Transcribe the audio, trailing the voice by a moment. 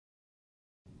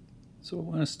So I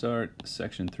want to start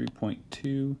section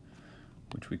 3.2,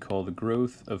 which we call the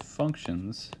growth of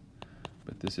functions,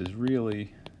 but this is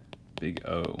really big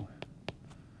O.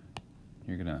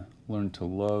 You're going to learn to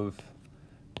love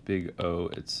big O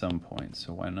at some point,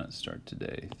 so why not start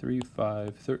today? 3,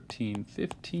 5, 13,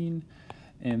 15,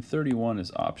 and 31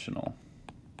 is optional.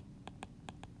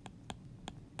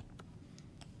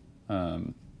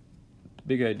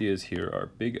 Big ideas here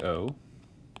are big O.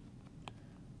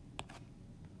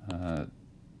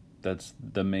 That's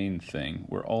the main thing.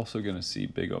 We're also going to see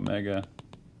big omega,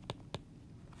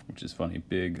 which is funny,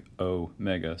 big O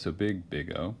mega, so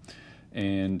big O,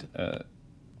 and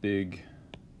big,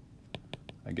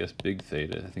 I guess big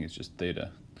theta, I think it's just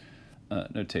theta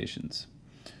notations.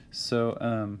 So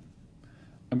I'm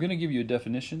going to give you a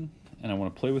definition, and I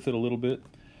want to play with it a little bit,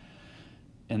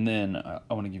 and then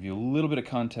I want to give you a little bit of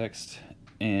context,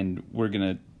 and we're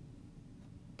going to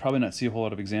probably not see a whole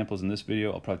lot of examples in this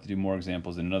video. I'll probably do more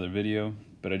examples in another video,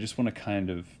 but I just want to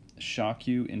kind of shock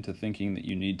you into thinking that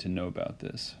you need to know about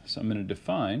this. So I'm going to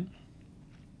define,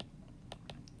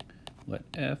 let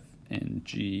f and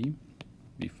g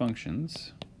be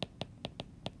functions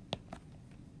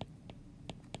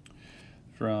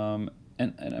from,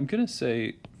 and I'm going to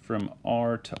say from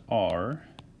R to R,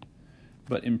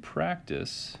 but in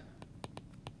practice,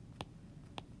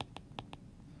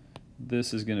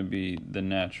 this is going to be the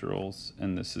naturals,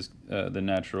 and this is the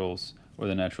naturals, or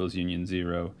the naturals union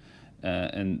 0,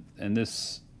 and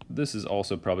this is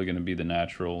also probably going to be the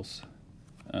naturals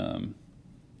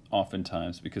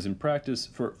oftentimes, because in practice,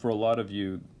 for a lot of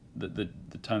you, the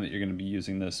time that you're going to be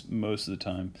using this most of the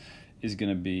time is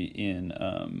going to be in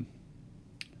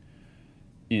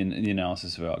the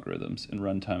analysis of algorithms, in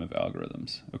runtime of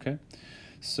algorithms. Okay,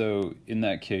 so in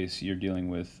that case, you're dealing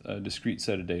with a discrete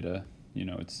set of data. You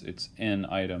know, it's n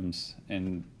items,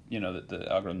 and you know that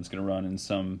the algorithm is going to run in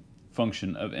some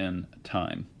function of n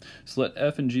time. So let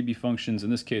f and g be functions, in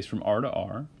this case from R to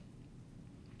R.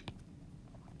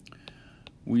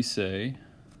 We say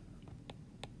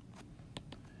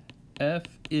f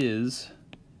is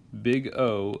big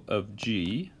O of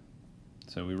g,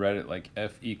 so we write it like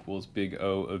f equals big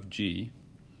O of g,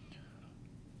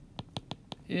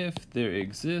 if there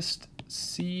exist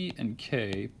C and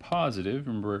K positive.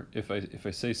 Remember, if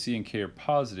I say C and K are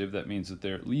positive, that means that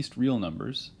they're at least real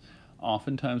numbers.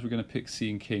 Oftentimes we're going to pick C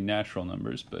and K natural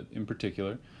numbers, but in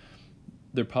particular,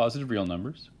 they're positive real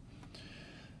numbers,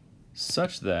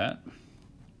 such that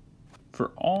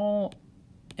for all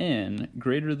n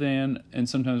greater than, and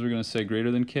sometimes we're going to say greater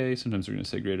than K, sometimes we're going to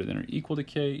say greater than or equal to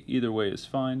K, either way is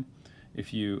fine.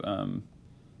 If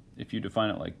you define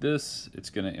it like this,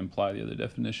 it's going to imply the other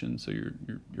definition, so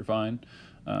you're fine.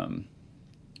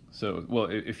 So, well,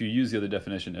 if you use the other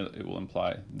definition, it will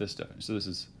imply this definition. So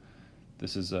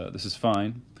this is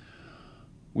fine.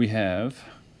 We have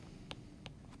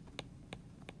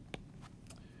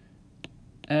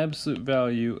absolute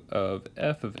value of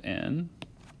f of n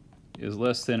is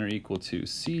less than or equal to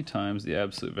c times the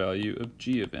absolute value of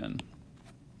g of n.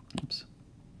 Oops.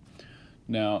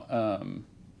 Now,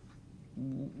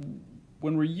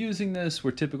 when we're using this,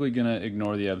 we're typically going to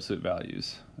ignore the absolute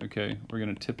values, okay? We're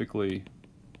going to typically,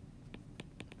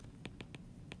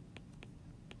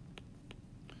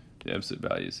 the absolute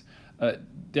values. The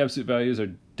absolute values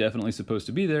are definitely supposed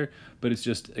to be there, but it's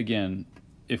just, again,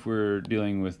 if we're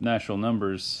dealing with natural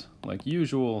numbers like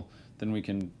usual, then we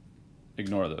can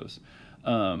ignore those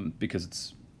because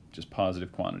it's just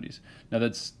positive quantities. Now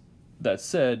that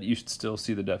said, you should still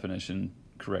see the definition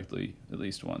correctly at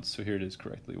least once. So here it is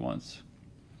correctly once.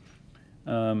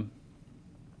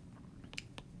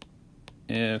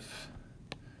 If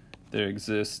there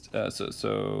exists,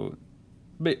 so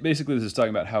basically this is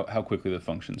talking about how quickly the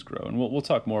functions grow, and we'll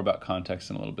talk more about context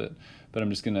in a little bit, but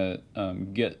I'm just going to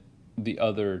get the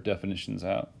other definitions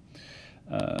out.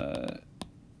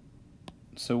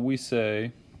 So we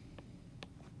say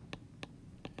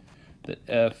that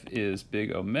f is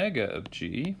big omega of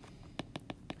g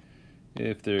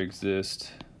if there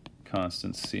exist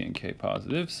constants c and k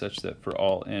positive, such that for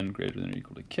all n greater than or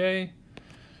equal to k,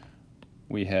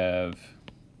 we have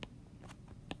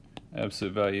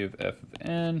absolute value of f of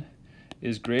n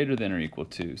is greater than or equal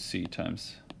to c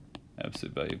times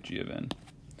absolute value of g of n.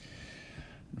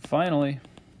 And finally,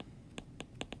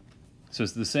 so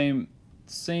it's the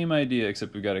same idea,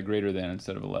 except we've got a greater than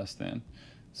instead of a less than.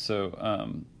 So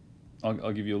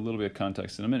I'll give you a little bit of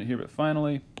context in a minute here, but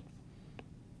finally,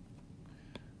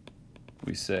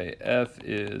 we say f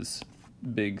is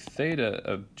big theta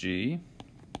of g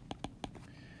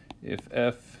if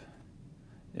f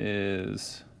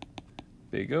is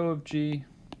big O of g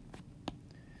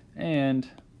and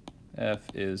f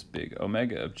is big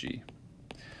omega of g.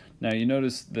 Now you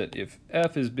notice that if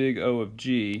f is big O of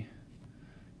g,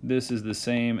 this is the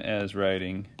same as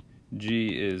writing g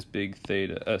is big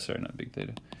theta, not big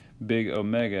theta, big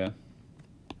omega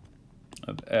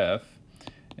of f,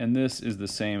 and this is the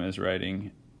same as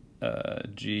writing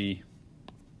g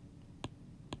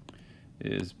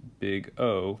is big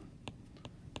O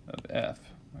of f.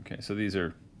 Okay, so these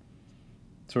are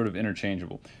sort of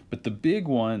interchangeable. But the big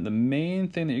one, the main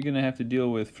thing that you're going to have to deal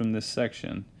with from this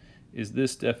section is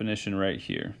this definition right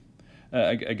here.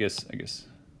 I guess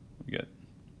we got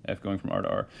f going from r to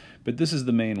r, but this is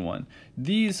the main one.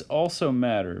 These also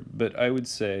matter, but I would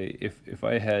say if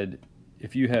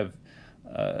you have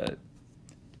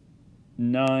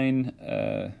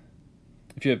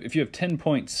if you have 10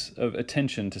 points of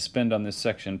attention to spend on this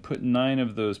section, put 9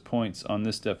 of those points on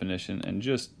this definition and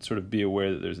just sort of be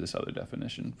aware that there's this other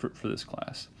definition for this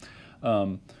class.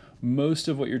 Most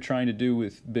of what you're trying to do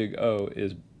with big O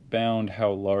is bound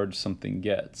how large something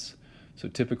gets. So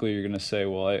typically you're going to say,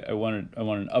 well, I want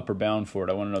an upper bound for it.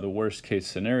 I want to know the worst case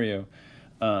scenario.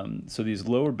 So these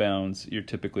lower bounds you're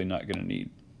typically not going to need.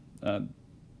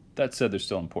 That said, they're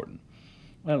still important.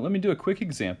 Let me do a quick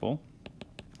example.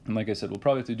 And like I said, we'll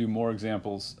probably have to do more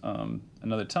examples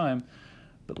another time.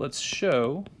 But let's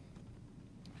show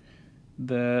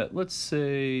that, let's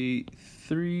say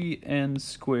 3n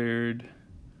squared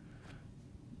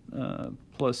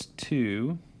plus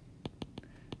 2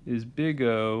 is big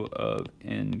O of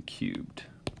n cubed.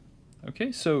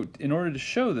 Okay, so in order to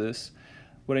show this,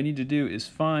 what I need to do is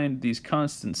find these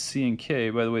constants c and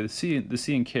k. By the way, the c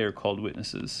and k are called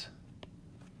witnesses.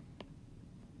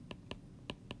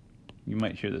 You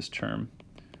might hear this term.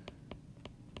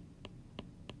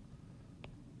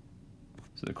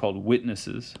 So they're called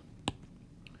witnesses.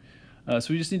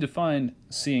 So we just need to find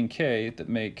c and k that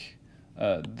make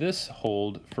this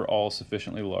hold for all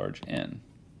sufficiently large n.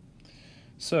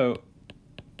 So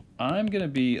I'm going to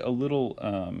be a little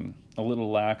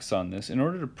lax on this. In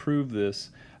order to prove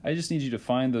this, I just need you to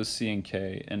find those c and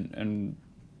k and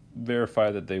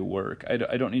verify that they work.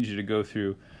 I don't need you to go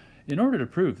through, in order to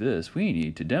prove this, we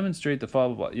need to demonstrate the blah,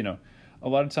 blah, blah. You know, a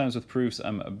lot of times with proofs,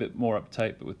 I'm a bit more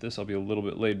uptight, but with this, I'll be a little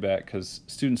bit laid back because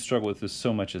students struggle with this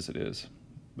so much as it is.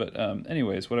 But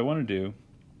anyways, what I want to do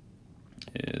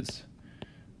is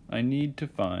I need to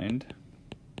find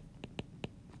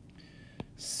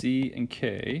c and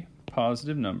k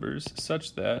positive numbers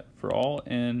such that for all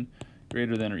n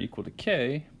greater than or equal to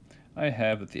k, I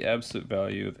have that the absolute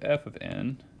value of f of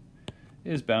n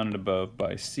is bounded above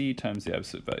by c times the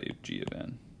absolute value of g of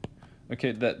n.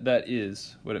 Okay, that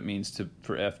is what it means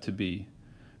for f to be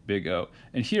big O.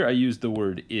 And here I used the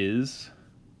word is.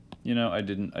 You know, I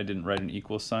didn't write an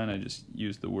equal sign. I just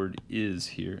used the word is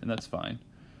here, and that's fine.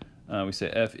 We say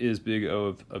f is big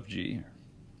O of g,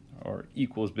 or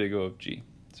equals big O of g.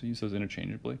 So use those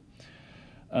interchangeably.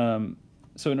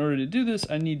 So in order to do this,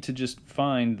 I need to just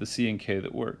find the c and k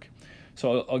that work.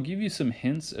 So I'll give you some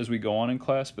hints as we go on in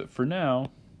class, but for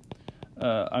now,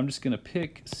 I'm just going to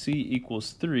pick c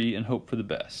equals 3 and hope for the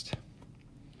best.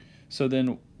 So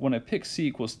then when I pick c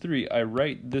equals 3, I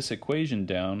write this equation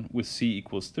down with c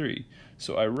equals 3.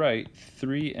 So I write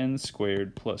 3n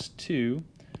squared plus 2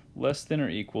 less than or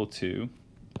equal to,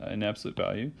 an absolute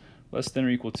value, less than or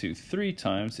equal to 3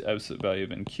 times the absolute value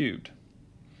of n cubed.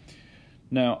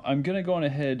 Now I'm going to go on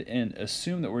ahead and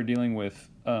assume that we're dealing with,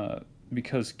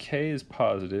 because k is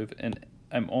positive and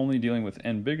I'm only dealing with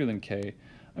n bigger than k,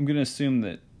 I'm going to assume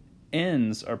that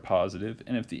n's are positive,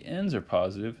 and if the n's are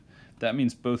positive, that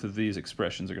means both of these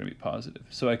expressions are going to be positive.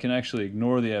 So I can actually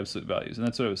ignore the absolute values, and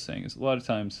that's what I was saying, is a lot of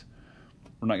times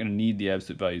we're not going to need the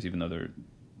absolute values even though they're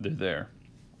there.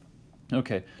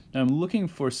 Okay, now I'm looking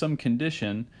for some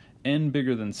condition, n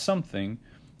bigger than something,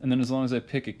 and then as long as I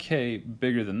pick a k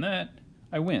bigger than that,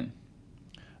 I win.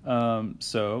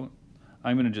 So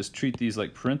I'm going to just treat these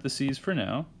like parentheses for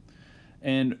now,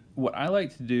 and what I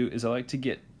like to do is I like to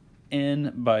get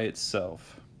n by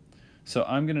itself. So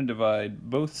I'm going to divide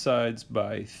both sides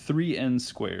by 3n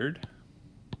squared,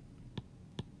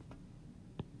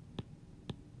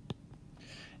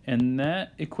 and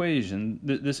that equation,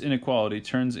 this inequality,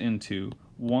 turns into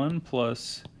 1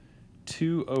 plus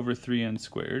 2 over 3n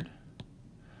squared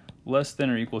less than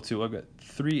or equal to, I've got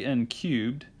 3n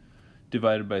cubed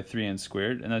divided by 3n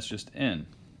squared, and that's just n.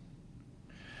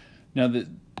 Now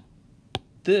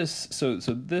this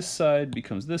side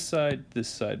becomes this side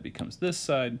becomes this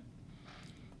side.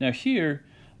 Now here,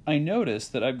 I notice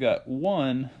that I've got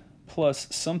 1 plus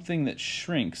something that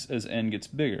shrinks as n gets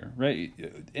bigger, right?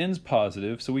 N's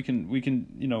positive, so we can,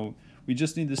 you know, we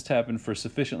just need this to happen for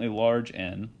sufficiently large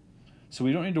n So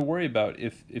we don't need to worry about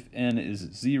if n is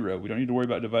 0. We don't need to worry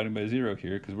about dividing by 0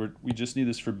 here, because we just need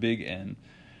this for big N.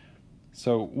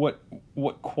 So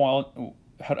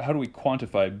how do we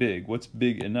quantify big? What's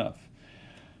big enough?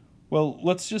 Well,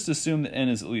 let's just assume that n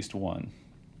is at least 1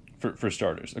 for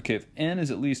starters. Okay, if n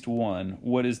is at least 1,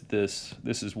 what is this?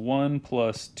 This is 1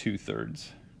 plus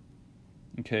 2/3.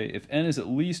 Okay, if n is at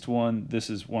least 1, this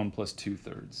is 1 plus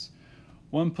 2/3.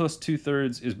 1 plus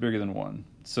 2/3 is bigger than 1.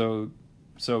 So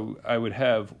I would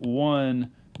have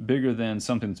 1 bigger than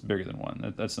something that's bigger than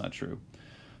 1. That's not true.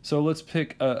 So let's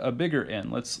pick a bigger n.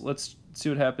 Let's see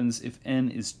what happens if n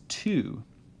is 2.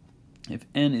 If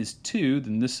n is 2,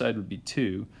 then this side would be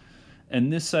 2.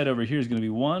 And this side over here is going to be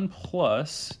 1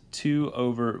 plus 2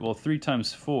 over, well, 3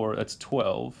 times 4, that's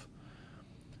 12.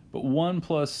 But 1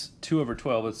 plus 2 over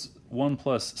 12, it's 1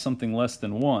 plus something less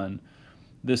than 1.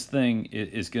 This thing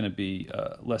is going to be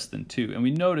less than 2. And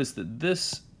we notice that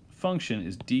this function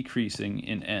is decreasing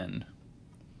in n.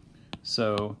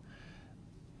 So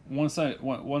once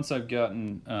I've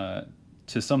gotten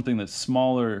to something that's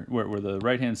smaller, where the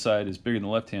right-hand side is bigger than the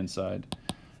left-hand side,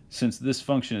 since this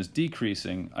function is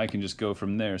decreasing, I can just go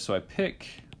from there. So I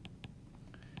pick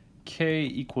k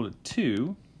equal to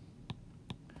 2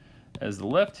 as the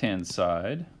left-hand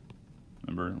side.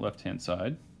 Remember, left-hand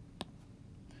side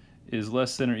is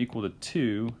less than or equal to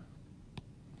 2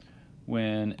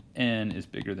 when n is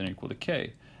bigger than or equal to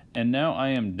k. And now I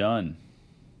am done.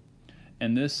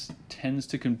 And this tends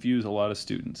to confuse a lot of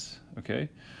students, okay?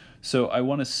 So I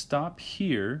want to stop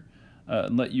here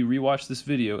and let you rewatch this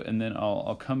video, and then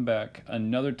I'll come back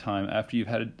another time after you've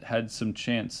had some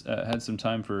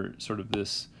time for sort of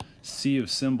this sea of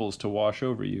symbols to wash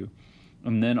over you,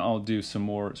 and then I'll do some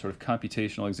more sort of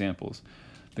computational examples.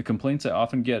 The complaints I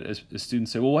often get is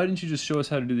students say, well, why didn't you just show us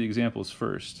how to do the examples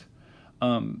first?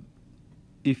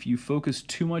 If you focus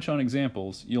too much on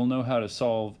examples, you'll know how to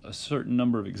solve a certain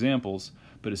number of examples,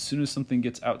 but as soon as something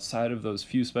gets outside of those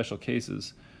few special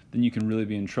cases, then you can really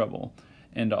be in trouble.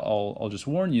 And I'll just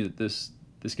warn you that this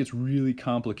gets really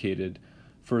complicated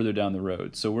further down the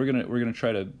road. So we're gonna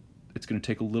try to. It's gonna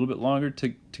take a little bit longer to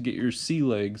get your sea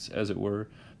legs, as it were,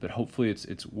 but hopefully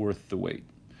it's worth the wait.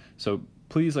 So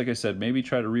please, like I said, maybe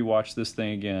try to rewatch this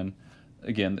thing again.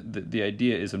 Again, the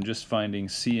idea is I'm just finding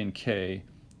C and K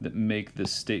that make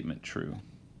this statement true.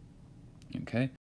 Okay.